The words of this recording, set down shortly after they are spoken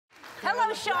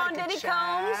Hello, Sean Diddy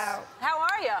Combs. How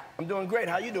are you? I'm doing great.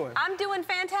 How you doing? I'm doing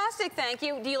fantastic, thank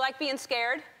you. Do you like being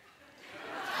scared?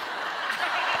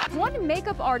 One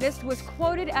makeup artist was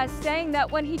quoted as saying that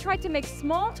when he tried to make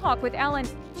small talk with Ellen,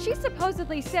 she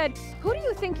supposedly said, "Who do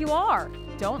you think you are?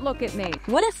 Don't look at me."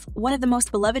 What if one of the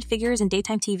most beloved figures in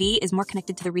daytime TV is more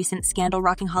connected to the recent scandal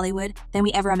rocking Hollywood than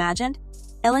we ever imagined?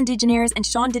 Ellen DeGeneres and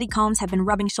Sean Diddy Combs have been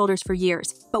rubbing shoulders for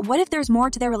years. But what if there's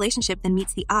more to their relationship than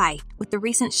meets the eye? With the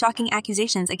recent shocking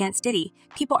accusations against Diddy,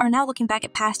 people are now looking back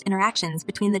at past interactions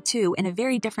between the two in a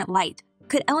very different light.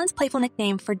 Could Ellen's playful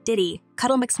nickname for Diddy,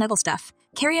 Cuddle McSnugglestuff,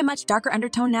 carry a much darker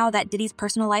undertone now that Diddy's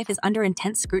personal life is under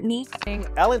intense scrutiny?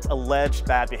 Ellen's alleged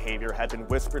bad behavior had been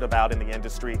whispered about in the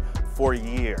industry for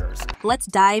years. Let's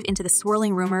dive into the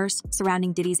swirling rumors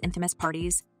surrounding Diddy's infamous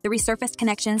parties, the resurfaced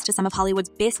connections to some of Hollywood's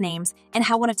biggest names, and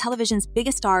how one of television's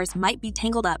biggest stars might be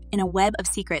tangled up in a web of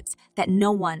secrets that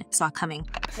no one saw coming.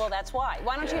 Well, that's why.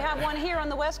 Why don't you have one here on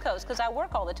the West Coast? Because I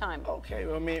work all the time. Okay,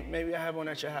 well, maybe I have one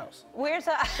at your house. Where's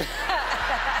that?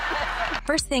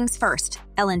 First things first,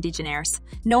 Ellen DeGeneres.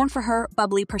 Known for her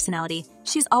bubbly personality,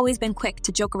 she's always been quick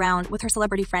to joke around with her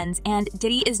celebrity friends, and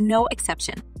Diddy is no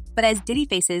exception. But as Diddy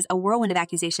faces a whirlwind of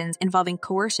accusations involving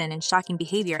coercion and shocking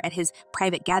behavior at his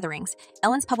private gatherings,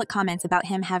 Ellen's public comments about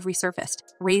him have resurfaced,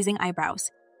 raising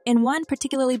eyebrows. In one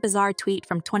particularly bizarre tweet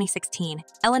from 2016,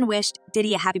 Ellen wished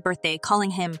Diddy a happy birthday,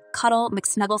 calling him Cuddle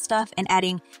McSnugglestuff and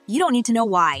adding, "You don't need to know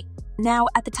why." Now,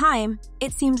 at the time,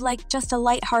 it seemed like just a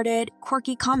lighthearted,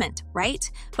 quirky comment,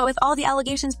 right? But with all the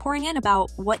allegations pouring in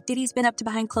about what Diddy's been up to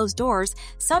behind closed doors,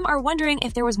 some are wondering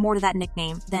if there was more to that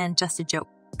nickname than just a joke.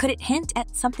 Could it hint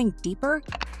at something deeper?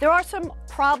 There are some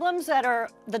problems that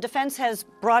the defense has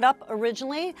brought up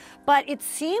originally, but it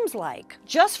seems like,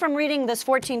 just from reading this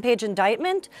 14-page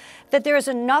indictment, that there is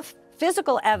enough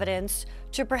physical evidence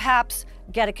to perhaps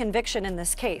get a conviction in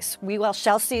this case. We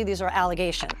shall see. These are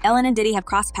allegations. Ellen and Diddy have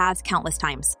crossed paths countless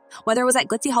times. Whether it was at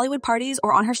glitzy Hollywood parties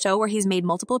or on her show where he's made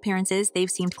multiple appearances,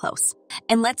 they've seemed close.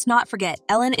 And let's not forget,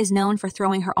 Ellen is known for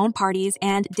throwing her own parties,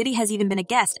 and Diddy has even been a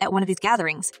guest at one of these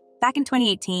gatherings. Back in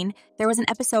 2018, there was an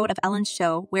episode of Ellen's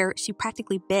show where she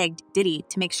practically begged Diddy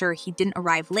to make sure he didn't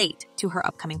arrive late to her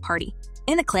upcoming party.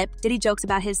 In the clip, Diddy jokes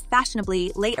about his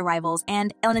fashionably late arrivals,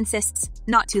 and Ellen insists,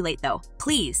 "Not too late though,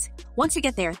 please." Once you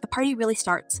get there, the party really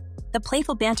starts. The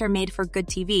playful banter made for good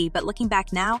TV, but looking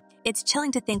back now, it's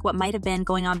chilling to think what might have been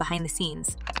going on behind the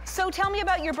scenes. So tell me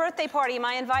about your birthday party. Am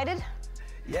I invited?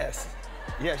 Yes.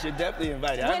 Yes, you're definitely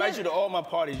invited. I invite you to all my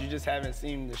parties. You just haven't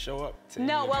seemed to show up.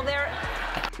 No, well,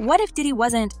 What if Diddy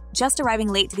wasn't just arriving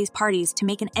late to these parties to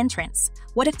make an entrance?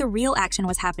 What if the real action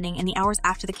was happening in the hours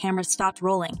after the cameras stopped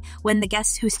rolling, when the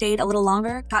guests who stayed a little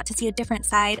longer got to see a different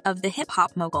side of the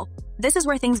hip-hop mogul? This is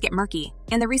where things get murky,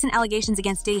 and the recent allegations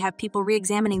against Diddy have people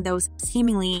re-examining those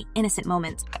seemingly innocent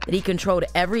moments. That he controlled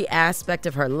every aspect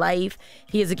of her life.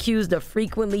 He is accused of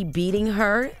frequently beating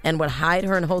her and would hide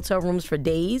her in hotel rooms for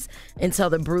days until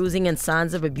the bruising and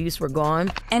signs of abuse were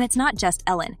gone. And it's not just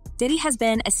Ellen. Diddy has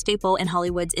been a staple in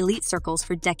Hollywood's elite circles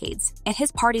for decades, and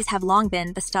his parties have long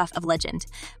been the stuff of legend.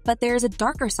 But there's a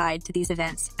darker side to these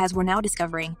events, as we're now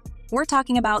discovering. We're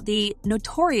talking about the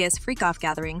notorious freak-off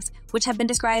gatherings, which have been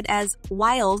described as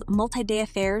wild, multi-day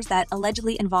affairs that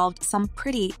allegedly involved some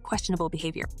pretty questionable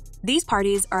behavior. These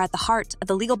parties are at the heart of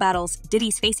the legal battles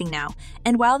Diddy's facing now,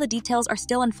 and while the details are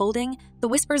still unfolding, the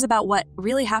whispers about what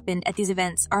really happened at these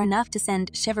events are enough to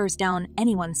send shivers down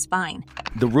anyone's spine.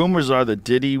 The rumors are that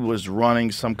Diddy was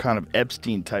running some kind of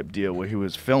Epstein-type deal where he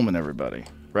was filming everybody,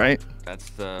 right? That's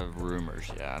the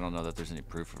rumors, yeah. I don't know that there's any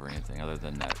proof or anything other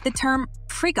than that. The term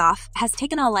freak-off has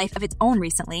taken on a life of its own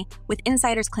recently, with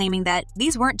insiders claiming that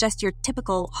these weren't just your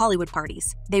typical Hollywood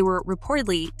parties. They were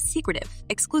reportedly secretive,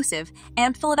 exclusive,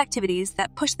 and full of activities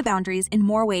that push the boundaries in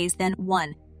more ways than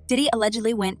one. Diddy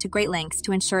allegedly went to great lengths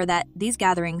to ensure that these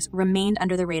gatherings remained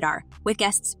under the radar, with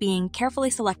guests being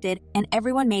carefully selected and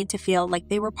everyone made to feel like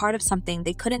they were part of something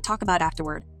they couldn't talk about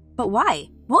afterward. But why?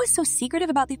 What was so secretive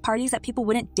about these parties that people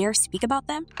wouldn't dare speak about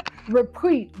them?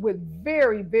 Replete with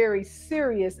very, very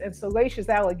serious and salacious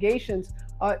allegations,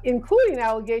 including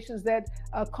allegations that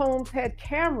Combs had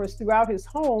cameras throughout his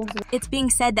homes. It's being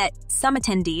said that some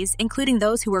attendees, including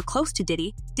those who were close to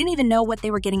Diddy, didn't even know what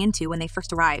they were getting into when they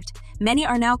first arrived. Many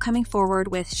are now coming forward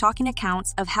with shocking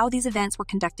accounts of how these events were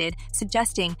conducted,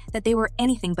 suggesting that they were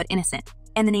anything but innocent.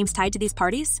 And the names tied to these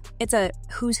parties? It's a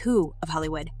who's who of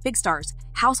Hollywood. Big stars,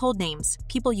 household names,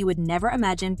 people you would never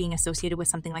imagine being associated with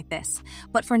something like this.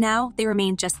 But for now, they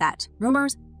remain just that,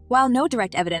 rumors. While no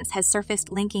direct evidence has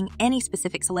surfaced linking any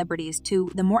specific celebrities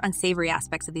to the more unsavory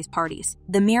aspects of these parties,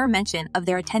 the mere mention of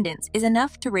their attendance is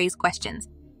enough to raise questions.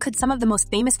 Could some of the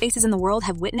most famous faces in the world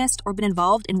have witnessed or been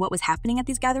involved in what was happening at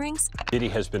these gatherings? Diddy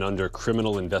has been under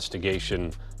criminal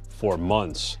investigation for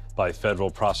months by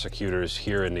federal prosecutors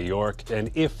here in New York.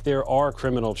 And if there are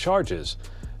criminal charges,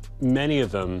 many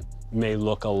of them may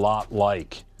look a lot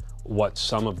like what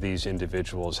some of these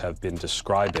individuals have been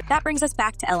describing. That brings us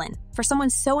back to Ellen. For someone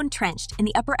so entrenched in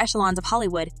the upper echelons of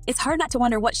Hollywood, it's hard not to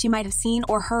wonder what she might have seen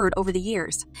or heard over the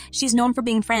years. She's known for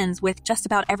being friends with just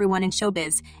about everyone in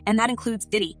showbiz, and that includes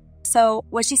Diddy. So,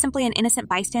 was she simply an innocent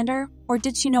bystander, or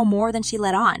did she know more than she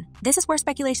let on? This is where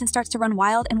speculation starts to run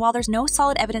wild, and while there's no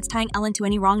solid evidence tying Ellen to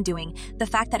any wrongdoing, the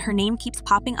fact that her name keeps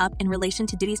popping up in relation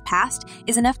to Diddy's past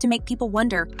is enough to make people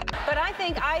wonder. But I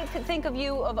could think of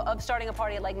you of starting a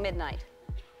party at like midnight.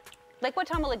 Like, what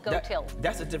time will it go till?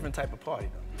 That's a different type of party,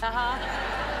 though.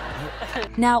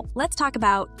 Now, let's talk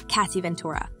about Cassie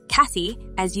Ventura. Cassie,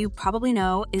 as you probably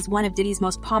know, is one of Diddy's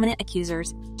most prominent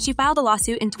accusers. She filed a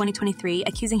lawsuit in 2023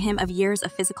 accusing him of years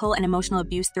of physical and emotional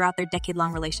abuse throughout their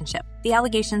decade-long relationship. The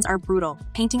allegations are brutal,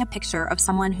 painting a picture of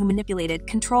someone who manipulated,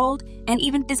 controlled, and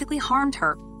even physically harmed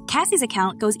her. Cassie's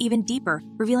account goes even deeper,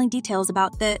 revealing details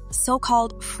about the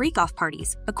so-called freak-off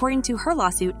parties. According to her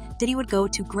lawsuit, Diddy would go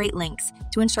to great lengths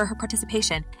to ensure her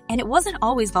participation, and it wasn't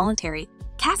always voluntary.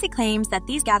 Cassie claims that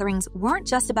these gatherings weren't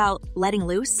just about letting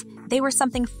loose, they were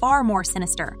something far more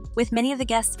sinister, with many of the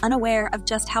guests unaware of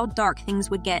just how dark things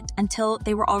would get until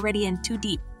they were already in too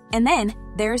deep. And then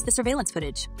there's the surveillance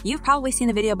footage. You've probably seen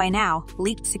the video by now,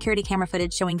 leaked security camera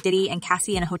footage showing Diddy and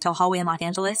Cassie in a hotel hallway in Los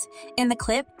Angeles. In the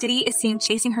clip, Diddy is seen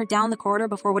chasing her down the corridor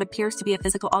before what appears to be a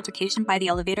physical altercation by the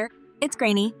elevator. It's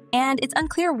grainy, and it's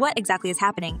unclear what exactly is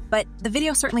happening, but the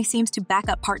video certainly seems to back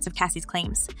up parts of Cassie's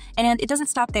claims. And it doesn't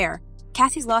stop there.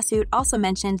 Cassie's lawsuit also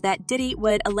mentioned that Diddy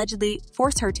would allegedly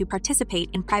force her to participate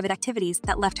in private activities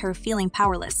that left her feeling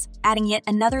powerless, adding yet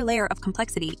another layer of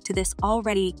complexity to this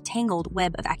already tangled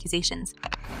web of accusations.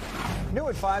 New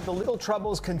at 5, the legal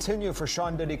troubles continue for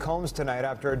Sean Diddy Combs tonight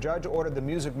after a judge ordered the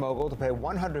music mogul to pay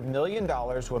 $100 million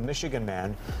to a Michigan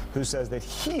man who says that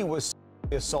he was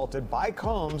assaulted by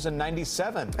Combs in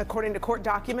 '97. According to court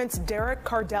documents, Derek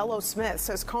Cardello Smith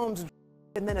says Combs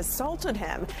and then assaulted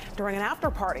him during an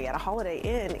after party at a Holiday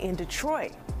Inn in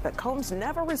Detroit. But Combs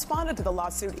never responded to the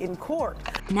lawsuit in court.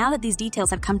 Now that these details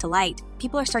have come to light,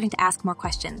 people are starting to ask more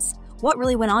questions. What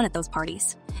really went on at those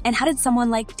parties? And how did someone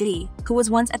like Diddy, who was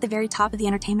once at the very top of the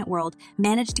entertainment world,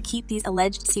 manage to keep these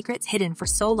alleged secrets hidden for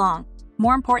so long?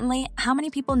 More importantly, how many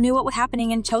people knew what was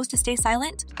happening and chose to stay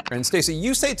silent? And Stacey,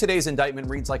 you say today's indictment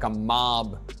reads like a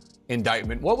mob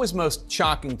indictment. What was most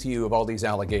shocking to you of all these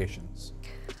allegations?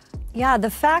 Yeah,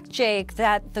 the fact, Jake,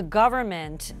 that the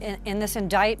government in this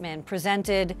indictment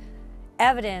presented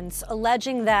evidence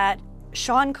alleging that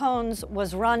Sean Combs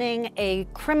was running a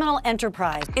criminal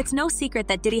enterprise. It's no secret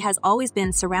that Diddy has always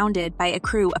been surrounded by a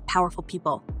crew of powerful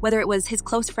people. Whether it was his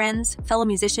close friends, fellow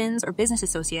musicians, or business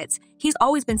associates, he's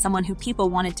always been someone who people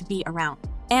wanted to be around.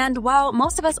 And while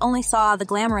most of us only saw the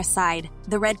glamorous side,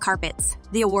 the red carpets,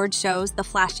 the award shows, the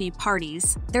flashy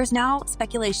parties, there's now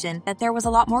speculation that there was a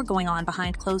lot more going on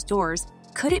behind closed doors.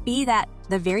 Could it be that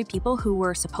the very people who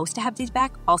were supposed to have Diddy's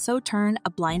back also turned a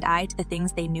blind eye to the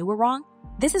things they knew were wrong?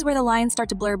 This is where the lines start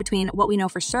to blur between what we know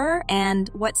for sure and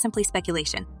what's simply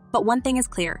speculation. But one thing is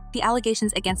clear, the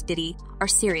allegations against Diddy are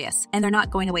serious, and they're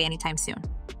not going away anytime soon.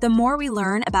 The more we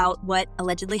learn about what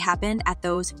allegedly happened at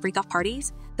those freak-off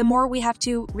parties, the more we have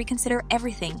to reconsider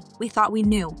everything we thought we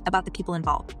knew about the people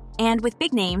involved. And with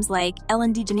big names like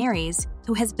Ellen DeGeneres,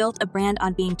 who has built a brand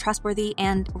on being trustworthy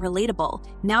and relatable,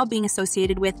 now being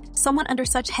associated with someone under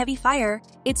such heavy fire,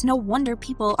 it's no wonder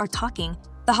people are talking.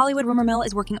 The Hollywood rumor mill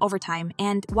is working overtime,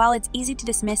 and while it's easy to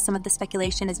dismiss some of the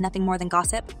speculation as nothing more than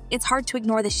gossip, it's hard to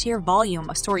ignore the sheer volume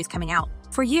of stories coming out.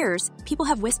 For years, people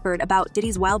have whispered about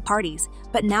Diddy's wild parties,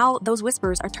 but now those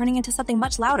whispers are turning into something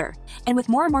much louder. And with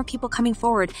more and more people coming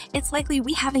forward, it's likely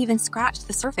we haven't even scratched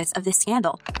the surface of this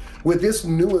scandal. With this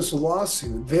newest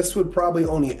lawsuit, this would probably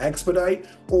only expedite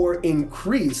or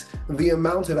increase the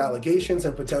amount of allegations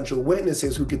and potential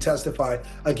witnesses who could testify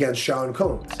against Sean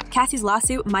Combs. Cassie's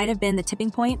lawsuit might have been the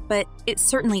tipping point, but it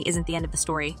certainly isn't the end of the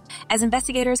story. As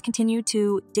investigators continue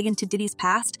to dig into Diddy's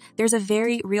past, there's a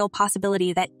very real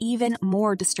possibility that even more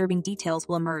disturbing details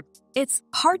will emerge. It's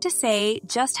hard to say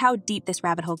just how deep this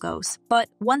rabbit hole goes, but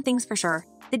one thing's for sure.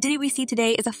 The Diddy we see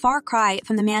today is a far cry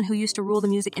from the man who used to rule the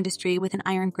music industry with an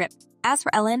iron grip. As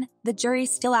for Ellen, the jury's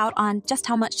still out on just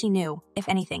how much she knew, if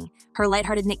anything. Her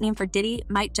lighthearted nickname for Diddy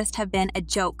might just have been a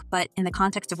joke, but in the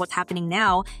context of what's happening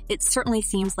now, it certainly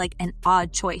seems like an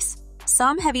odd choice.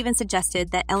 Some have even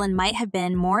suggested that Ellen might have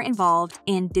been more involved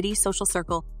in Diddy's social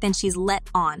circle than she's let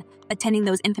on, attending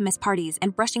those infamous parties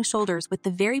and brushing shoulders with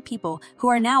the very people who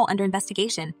are now under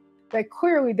investigation. That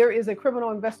clearly there is a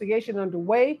criminal investigation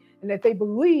underway and that they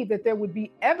believe that there would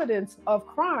be evidence of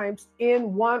crimes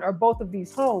in one or both of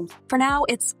these homes. For now,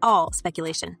 it's all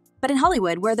speculation. But in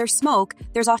Hollywood, where there's smoke,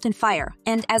 there's often fire.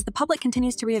 And as the public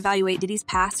continues to reevaluate Diddy's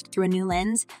past through a new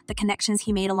lens, the connections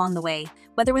he made along the way,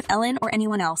 whether with Ellen or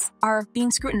anyone else, are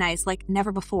being scrutinized like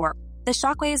never before. The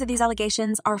shockwaves of these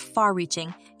allegations are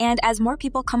far-reaching, and as more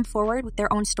people come forward with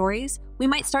their own stories, we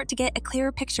might start to get a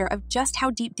clearer picture of just how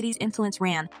deep Diddy's influence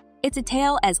ran. It's a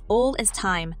tale as old as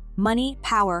time, money,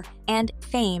 power, and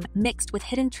fame mixed with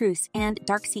hidden truths and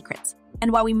dark secrets.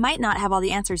 And while we might not have all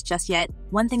the answers just yet,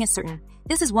 one thing is certain.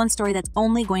 This is one story that's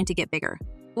only going to get bigger.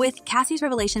 With Cassie's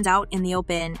revelations out in the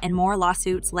open and more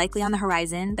lawsuits likely on the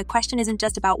horizon, the question isn't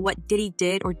just about what Diddy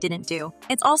did or didn't do.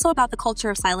 It's also about the culture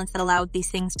of silence that allowed these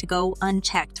things to go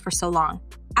unchecked for so long.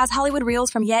 As Hollywood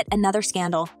reels from yet another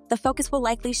scandal, the focus will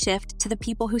likely shift to the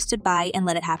people who stood by and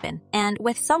let it happen. And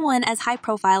with someone as high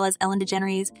profile as Ellen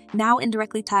DeGeneres now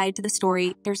indirectly tied to the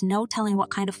story, there's no telling what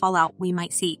kind of fallout we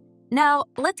might see. Now,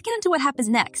 let's get into what happens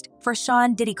next for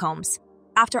Sean Diddy Combs.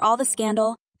 After all the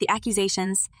scandal, the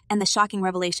accusations, and the shocking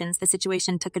revelations, the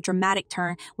situation took a dramatic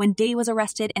turn when Diddy was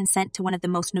arrested and sent to one of the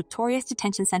most notorious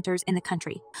detention centers in the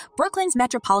country, Brooklyn's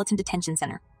Metropolitan Detention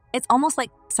Center. It's almost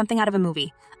like something out of a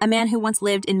movie. A man who once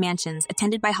lived in mansions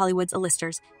attended by Hollywood's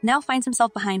A-listers now finds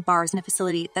himself behind bars in a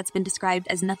facility that's been described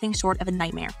as nothing short of a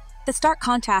nightmare. The stark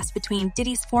contrast between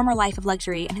Diddy's former life of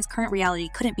luxury and his current reality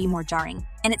couldn't be more jarring,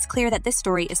 and it's clear that this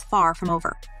story is far from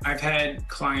over. I've had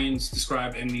clients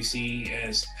describe MDC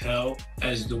as hell,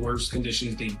 as the worst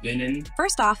conditions they've been in.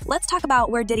 First off, let's talk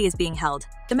about where Diddy is being held.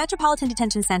 The Metropolitan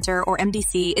Detention Center, or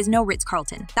MDC, is no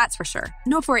Ritz-Carlton, that's for sure.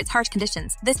 Known for its harsh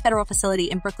conditions, this federal facility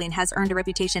in Brooklyn has earned a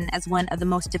reputation as one of the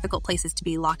most difficult places to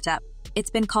be locked up. It's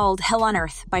been called hell on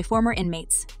earth by former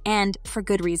inmates, and for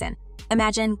good reason.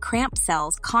 Imagine cramped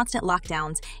cells, constant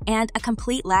lockdowns, and a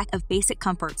complete lack of basic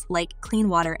comforts like clean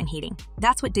water and heating.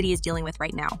 That's what Diddy is dealing with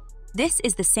right now. This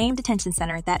is the same detention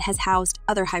center that has housed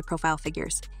other high-profile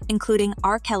figures, including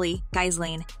R. Kelly,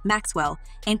 Ghislaine, Maxwell,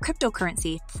 and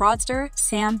cryptocurrency fraudster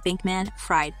Sam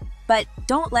Bankman-Fried. But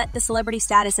don't let the celebrity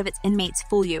status of its inmates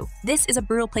fool you. This is a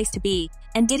brutal place to be,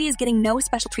 and Diddy is getting no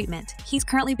special treatment. He's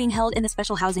currently being held in the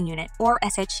Special Housing Unit, or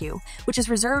SHU, which is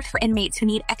reserved for inmates who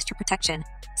need extra protection.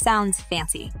 Sounds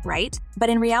fancy, right? But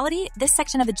in reality, this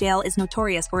section of the jail is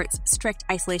notorious for its strict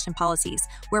isolation policies,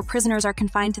 where prisoners are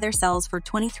confined to their cells for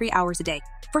 23 hours a day.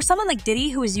 For someone like Diddy,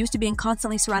 who is used to being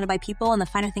constantly surrounded by people and the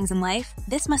finer things in life,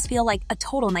 this must feel like a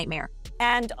total nightmare.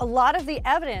 And a lot of the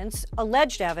evidence,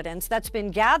 alleged evidence, that's been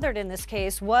gathered in this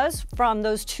case was from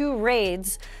those 2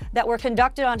 raids that were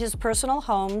conducted on his personal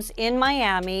homes in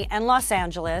Miami and Los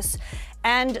Angeles.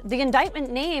 And the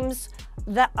indictment names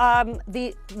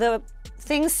the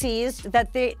things seized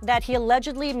that he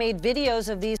allegedly made videos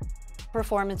of these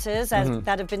performances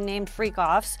that have been named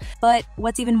freak-offs. But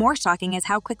what's even more shocking is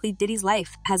how quickly Diddy's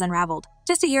life has unraveled.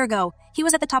 Just a year ago, he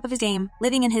was at the top of his game,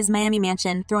 living in his Miami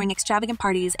mansion, throwing extravagant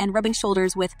parties and rubbing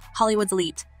shoulders with Hollywood's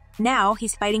elite. Now,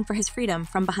 he's fighting for his freedom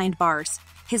from behind bars.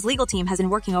 His legal team has been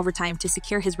working overtime to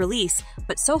secure his release,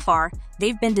 but so far,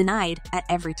 they've been denied at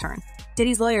every turn.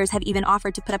 Diddy's lawyers have even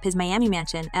offered to put up his Miami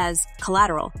mansion as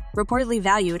collateral, reportedly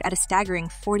valued at a staggering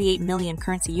 48 million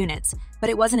currency units, but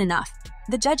it wasn't enough.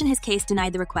 The judge in his case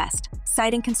denied the request,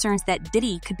 citing concerns that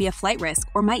Diddy could be a flight risk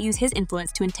or might use his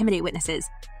influence to intimidate witnesses.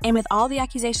 And with all the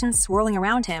accusations swirling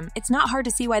around him, it's not hard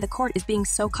to see why the court is being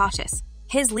so cautious.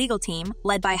 His legal team,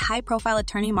 led by high-profile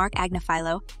attorney Mark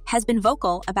Agnifilo, has been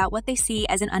vocal about what they see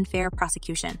as an unfair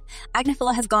prosecution.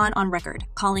 Agnifilo has gone on record,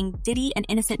 calling Diddy an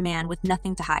innocent man with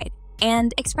nothing to hide,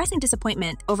 and expressing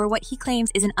disappointment over what he claims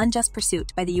is an unjust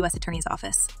pursuit by the U.S. Attorney's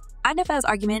Office. Agnifilo's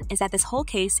argument is that this whole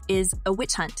case is a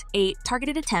witch hunt, a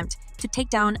targeted attempt to take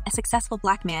down a successful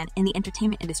black man in the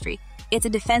entertainment industry. It's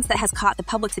a defense that has caught the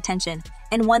public's attention,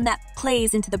 and one that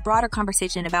plays into the broader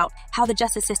conversation about how the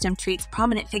justice system treats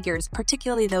prominent figures,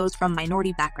 particularly those from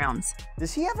minority backgrounds.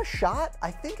 Does he have a shot?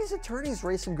 I think his attorneys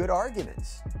raised some good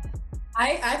arguments.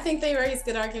 I think they raised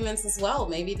good arguments as well.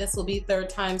 Maybe this will be third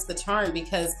time's the charm,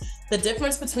 because the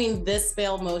difference between this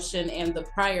bail motion and the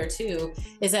prior two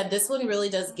is that this one really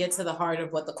does get to the heart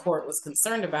of what the court was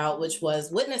concerned about, which was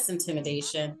witness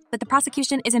intimidation. But the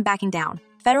prosecution isn't backing down.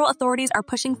 Federal authorities are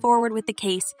pushing forward with the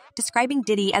case, describing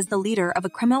Diddy as the leader of a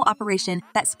criminal operation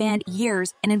that spanned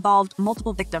years and involved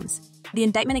multiple victims. The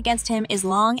indictment against him is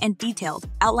long and detailed,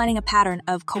 outlining a pattern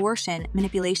of coercion,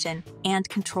 manipulation, and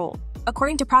control.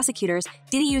 According to prosecutors,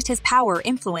 Diddy used his power,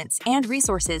 influence, and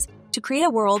resources to create a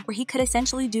world where he could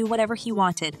essentially do whatever he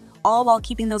wanted, all while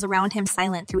keeping those around him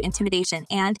silent through intimidation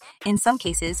and, in some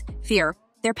cases, fear.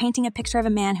 They're painting a picture of a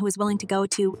man who is willing to go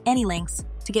to any lengths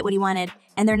to get what he wanted,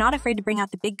 and they're not afraid to bring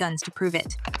out the big guns to prove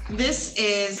it. This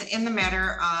is in the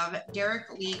matter of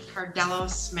Derek Lee Cardello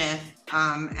Smith,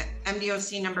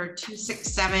 MDOC number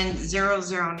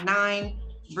 267009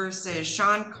 versus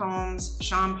Sean Combs,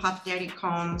 Sean Puff Daddy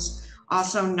Combs,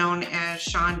 also known as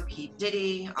Sean P.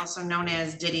 Diddy, also known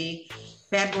as Diddy,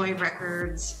 Bad Boy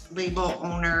Records label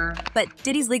owner. But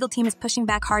Diddy's legal team is pushing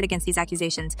back hard against these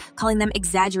accusations, calling them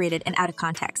exaggerated and out of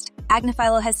context.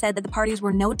 Agnifilo has said that the parties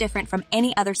were no different from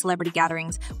any other celebrity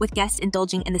gatherings, with guests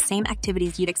indulging in the same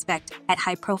activities you'd expect at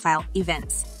high-profile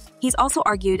events. He's also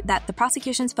argued that the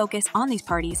prosecution's focus on these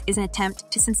parties is an attempt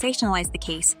to sensationalize the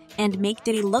case and make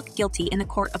Diddy look guilty in the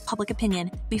court of public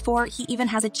opinion before he even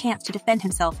has a chance to defend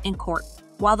himself in court.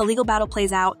 While the legal battle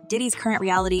plays out, Diddy's current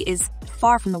reality is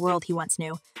far from the world he once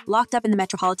knew. Locked up in the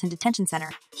Metropolitan Detention Center,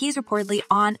 he's reportedly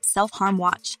on self-harm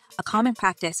watch, a common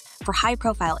practice for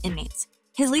high-profile inmates.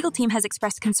 His legal team has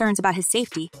expressed concerns about his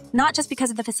safety, not just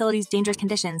because of the facility's dangerous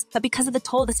conditions, but because of the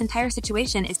toll this entire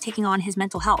situation is taking on his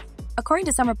mental health. According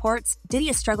to some reports, Diddy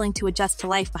is struggling to adjust to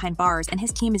life behind bars, and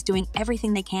his team is doing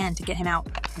everything they can to get him out.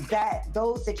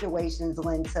 Those situations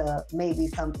lend to maybe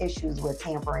some issues with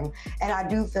tampering. And I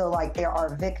do feel like there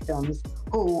are victims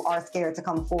who are scared to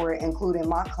come forward, including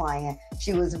my client.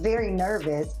 She was very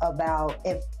nervous about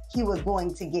if he was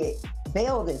going to get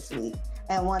bail this week.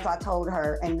 And once I told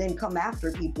her, and then come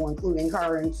after people, including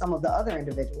her and some of the other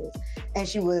individuals, and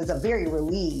she was very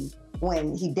relieved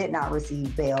when he did not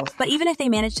receive bail. But even if they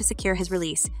manage to secure his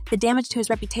release, the damage to his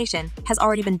reputation has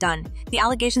already been done. The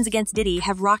allegations against Diddy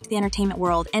have rocked the entertainment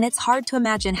world, and it's hard to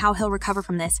imagine how he'll recover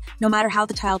from this, no matter how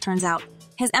the trial turns out.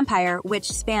 His empire,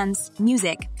 which spans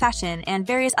music, fashion, and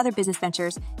various other business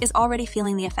ventures, is already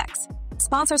feeling the effects.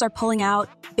 Sponsors are pulling out,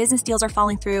 business deals are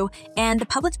falling through, and the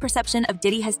public's perception of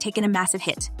Diddy has taken a massive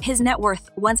hit. His net worth,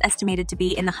 once estimated to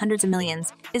be in the hundreds of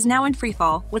millions, is now in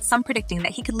freefall, with some predicting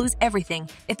that he could lose everything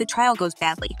if the trial goes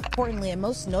badly. Importantly, and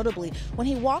most notably, when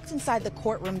he walked inside the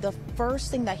courtroom, the first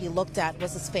thing that he looked at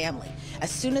was his family. As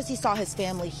soon as he saw his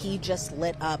family, he just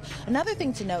lit up. Another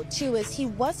thing to note, too, is he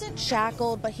wasn't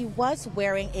shackled, but he was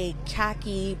wearing a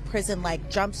khaki prison-like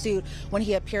jumpsuit when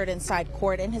he appeared inside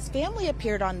court, and his family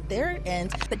appeared on their end.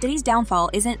 But Diddy's downfall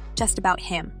isn't just about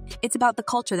him. It's about the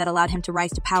culture that allowed him to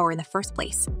rise to power in the first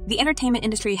place. The entertainment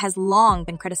industry has long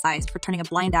been criticized for turning a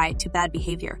blind eye to bad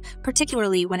behavior,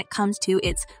 particularly when it comes to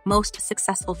its most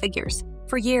successful figures.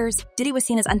 For years, Diddy was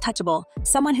seen as untouchable,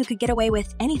 someone who could get away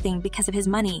with anything because of his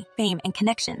money, fame, and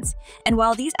connections. And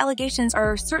while these allegations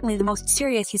are certainly the most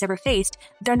serious he's ever faced,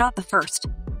 they're not the first.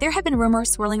 There have been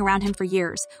rumors swirling around him for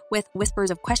years, with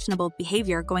whispers of questionable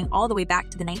behavior going all the way back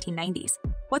to the 1990s.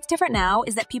 What's different now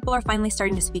is that people are finally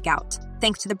starting to speak out.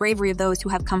 Thanks to the bravery of those who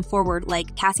have come forward,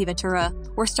 like Cassie Ventura,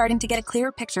 we're starting to get a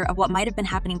clearer picture of what might have been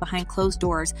happening behind closed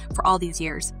doors for all these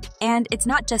years. And it's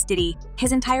not just Diddy.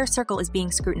 His entire circle is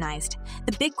being scrutinized.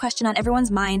 The big question on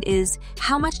everyone's mind is,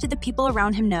 how much did the people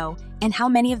around him know, and how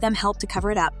many of them helped to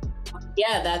cover it up?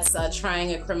 Yeah, that's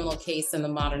trying a criminal case in the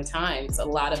modern times. A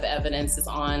lot of evidence is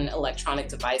on electronic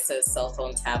devices, cell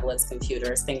phone, tablets,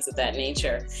 computers, things of that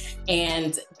nature.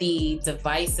 And the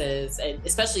devices,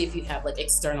 especially if you have like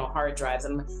external hard drives,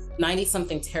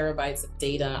 90-something terabytes of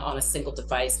data on a single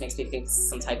device makes me think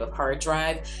some type of hard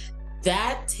drive.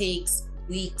 That takes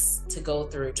weeks to go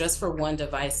through just for one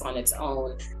device on its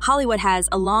own. Hollywood has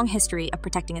a long history of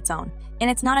protecting its own, and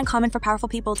it's not uncommon for powerful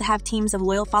people to have teams of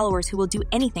loyal followers who will do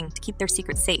anything to keep their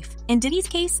secrets safe. In Diddy's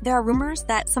case, there are rumors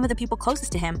that some of the people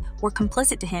closest to him were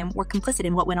complicit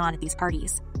in what went on at these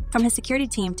parties. From his security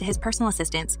team to his personal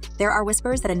assistants, there are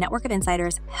whispers that a network of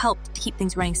insiders helped to keep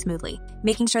things running smoothly,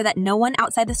 making sure that no one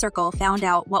outside the circle found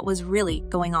out what was really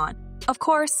going on. Of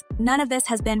course, none of this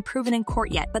has been proven in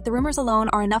court yet, but the rumors alone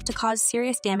are enough to cause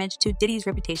serious damage to Diddy's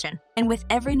reputation. And with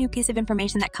every new piece of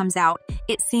information that comes out,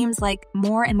 it seems like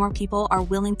more and more people are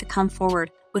willing to come forward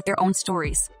with their own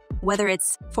stories. Whether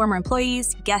it's former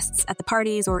employees, guests at the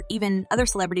parties, or even other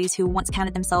celebrities who once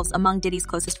counted themselves among Diddy's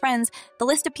closest friends, the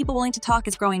list of people willing to talk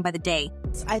is growing by the day.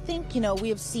 I think, we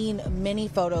have seen many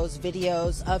photos,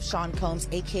 videos of Sean Combs,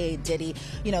 aka Diddy,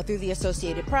 through the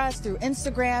Associated Press, through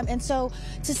Instagram. And so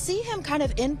to see him kind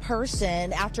of in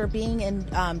person after being in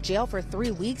jail for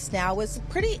 3 weeks now was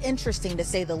pretty interesting, to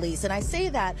say the least. And I say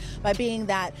that by being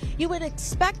that you would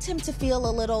expect him to feel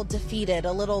a little defeated,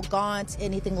 a little gaunt,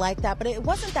 anything like that. But it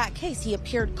wasn't that case. He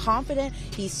appeared confident,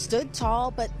 he stood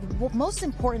tall, but most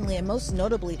importantly and most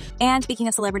notably. And speaking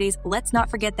of celebrities, let's not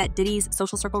forget that Diddy's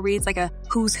social circle reads like a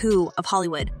who's who of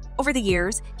Hollywood. Over the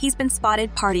years, he's been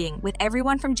spotted partying with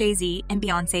everyone from Jay-Z and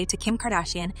Beyonce to Kim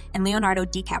Kardashian and Leonardo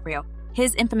DiCaprio.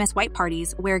 His infamous white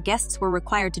parties, where guests were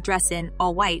required to dress in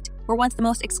all white, were once the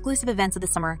most exclusive events of the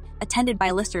summer, attended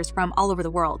by listers from all over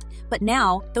the world. But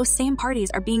now, those same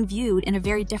parties are being viewed in a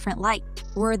very different light.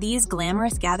 Were these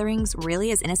glamorous gatherings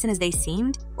really as innocent as they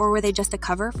seemed? Or were they just a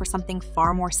cover for something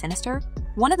far more sinister?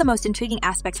 One of the most intriguing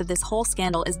aspects of this whole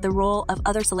scandal is the role of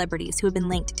other celebrities who have been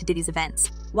linked to Diddy's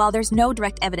events. While there's no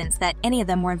direct evidence that any of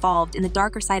them were involved in the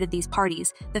darker side of these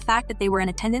parties, the fact that they were in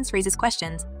attendance raises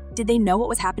questions. Did they know what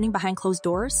was happening behind closed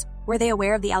doors? Were they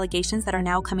aware of the allegations that are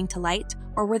now coming to light?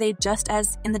 Or were they just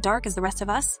as in the dark as the rest of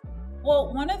us?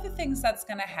 Well, one of the things that's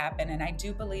going to happen, and I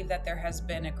do believe that there has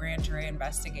been a grand jury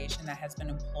investigation that has been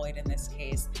employed in this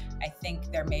case. I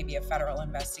think there may be a federal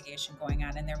investigation going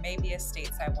on, and there may be a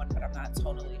stateside one, but I'm not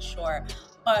totally sure.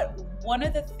 But one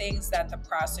of the things that the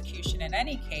prosecution in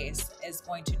any case is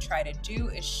going to try to do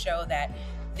is show that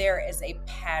there is a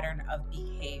pattern of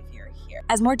behavior here.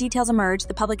 As more details emerge,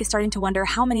 the public is starting to wonder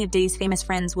how many of Diddy's famous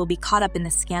friends will be caught up in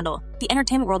this scandal. The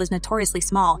entertainment world is notoriously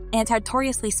small,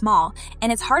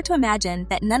 and it's hard to imagine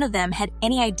that none of them had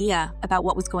any idea about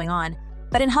what was going on.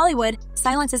 But in Hollywood,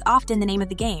 silence is often the name of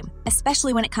the game,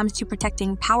 especially when it comes to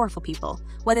protecting powerful people.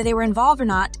 Whether they were involved or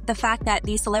not, the fact that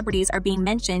these celebrities are being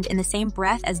mentioned in the same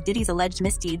breath as Diddy's alleged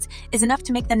misdeeds is enough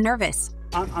to make them nervous.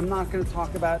 I'm not going to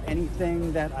talk about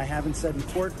anything that I haven't said in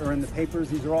court or in the papers.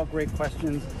 These are all great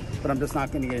questions, but I'm just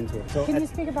not going to get into it. So, can you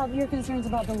speak about your concerns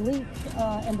about the leak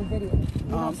and the video?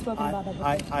 You have spoken about that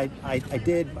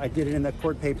before. I did it in the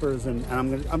court papers, and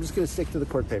I'm just going to stick to the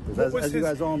court papers. As you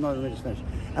guys all know, let me just finish.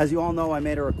 As you all know, I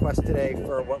made a request today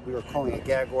for what we were calling a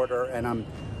gag order, and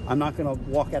I'm not going to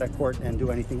walk out of court and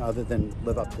do anything other than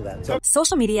live up to that.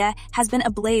 Social media has been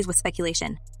ablaze with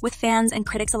speculation, with fans and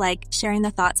critics alike sharing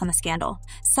their thoughts on the scandal.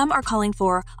 Some are calling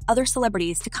for other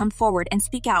celebrities to come forward and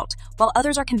speak out, while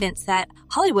others are convinced that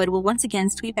Hollywood will once again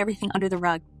sweep everything under the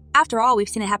rug. After all, we've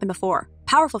seen it happen before.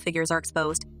 Powerful figures are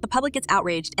exposed, the public gets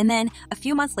outraged, and then, a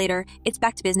few months later, it's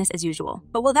back to business as usual.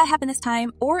 But will that happen this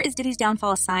time, or is Diddy's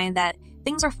downfall a sign that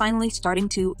things are finally starting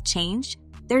to change?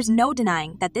 There's no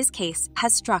denying that this case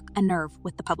has struck a nerve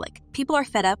with the public. People are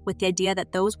fed up with the idea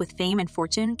that those with fame and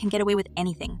fortune can get away with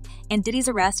anything, and Diddy's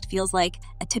arrest feels like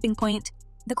a tipping point.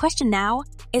 The question now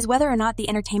is whether or not the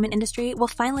entertainment industry will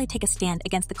finally take a stand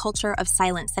against the culture of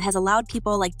silence that has allowed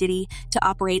people like Diddy to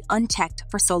operate unchecked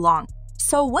for so long.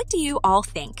 So what do you all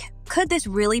think? Could this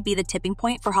really be the tipping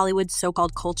point for Hollywood's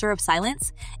so-called culture of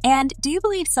silence? And do you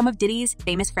believe some of Diddy's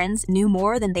famous friends knew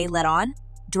more than they let on?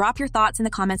 Drop your thoughts in the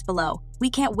comments below.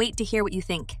 We can't wait to hear what you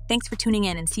think. Thanks for tuning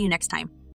in, and see you next time.